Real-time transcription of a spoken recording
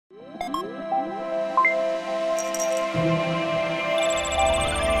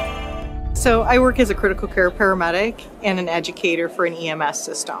So I work as a critical care paramedic and an educator for an EMS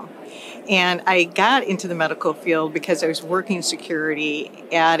system. And I got into the medical field because I was working security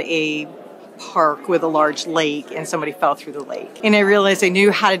at a park with a large lake and somebody fell through the lake. And I realized I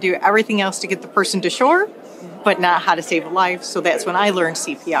knew how to do everything else to get the person to shore, but not how to save a life. So that's when I learned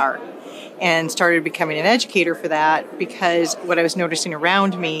CPR and started becoming an educator for that, because what I was noticing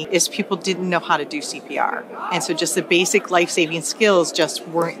around me is people didn't know how to do CPR. And so just the basic life-saving skills just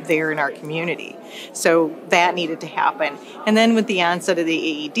weren't there in our community. So that needed to happen. And then with the onset of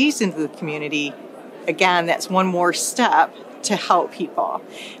the AEDs into the community, again, that's one more step to help people.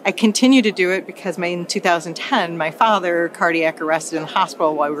 I continue to do it because in 2010, my father cardiac arrested in the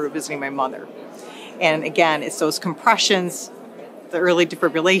hospital while we were visiting my mother. And again, it's those compressions, the early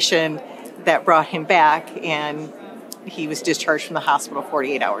defibrillation that brought him back, and he was discharged from the hospital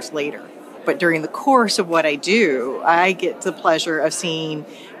 48 hours later. But during the course of what I do, I get the pleasure of seeing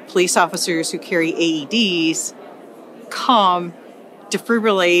police officers who carry AEDs come,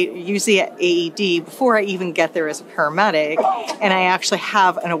 defibrillate, use the AED before I even get there as a paramedic, and I actually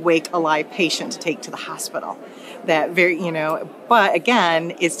have an awake, alive patient to take to the hospital. But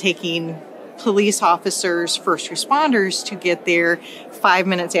again, it's taking police officers, first responders to get there 5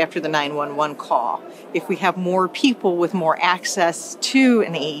 minutes after the 911 call. If we have more people with more access to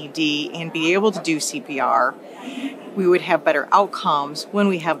an AED and be able to do CPR, we would have better outcomes when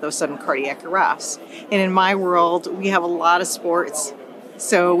we have those sudden cardiac arrests. And in my world, we have a lot of sports,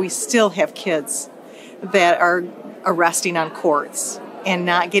 so we still have kids that are arresting on courts and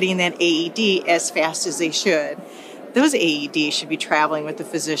not getting that AED as fast as they should. Those AEDs should be traveling with the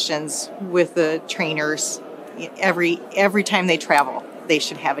physicians, with the trainers. Every time they travel, they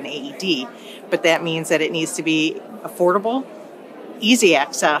should have an AED. But that means that it needs to be affordable, easy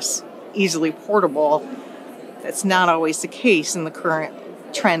access, easily portable. That's not always the case in the current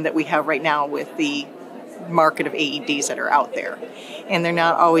trend that we have right now with the market of AEDs that are out there. And they're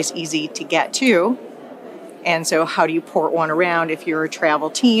not always easy to get to. And so how do you port one around if you're a travel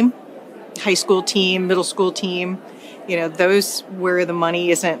team, high school team, middle school team? Those where the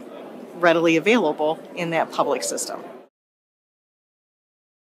money isn't readily available in that public system.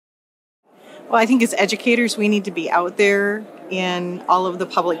 Well, I think as educators, we need to be out there in all of the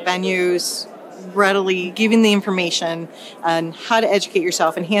public venues, readily giving the information on how to educate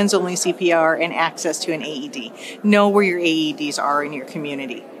yourself in hands-only CPR and access to an AED. Know where your AEDs are in your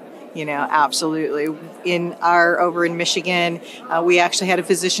community. Absolutely. Over in Michigan, we actually had a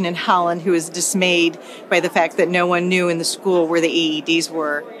physician in Holland who was dismayed by the fact that no one knew in the school where the AEDs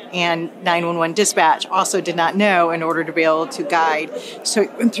were, and 911 dispatch also did not know in order to be able to guide. So he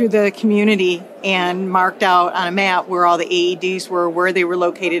went through the community and marked out on a map where all the AEDs were, where they were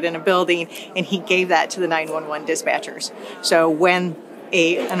located in a building, and he gave that to the 911 dispatchers. So when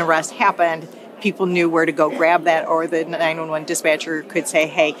an arrest happened, people knew where to go grab that, or the 911 dispatcher could say,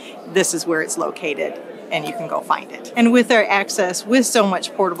 hey, this is where it's located, and you can go find it. And with our access, with so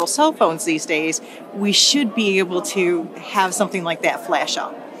much portable cell phones these days, we should be able to have something like that flash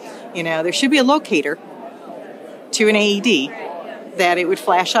up. There should be a locator to an AED that it would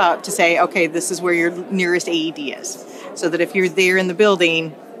flash up to say, okay, this is where your nearest AED is, so that if you're there in the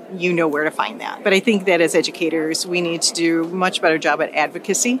building, you know where to find that. But I think that as educators, we need to do a much better job at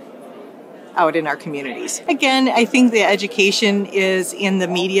advocacy out in our communities. Again, I think the education is in the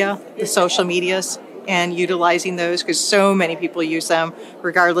media, the social medias, and utilizing those, because so many people use them,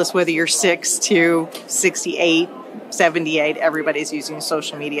 regardless whether you're 6 to 68, 78, everybody's using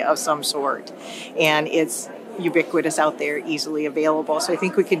social media of some sort. And it's ubiquitous out there, easily available. So I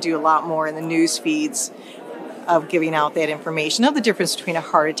think we can do a lot more in the news feeds of giving out that information of the difference between a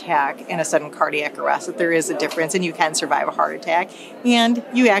heart attack and a sudden cardiac arrest, that there is a difference and you can survive a heart attack, and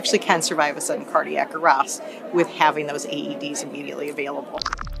you actually can survive a sudden cardiac arrest with having those AEDs immediately available.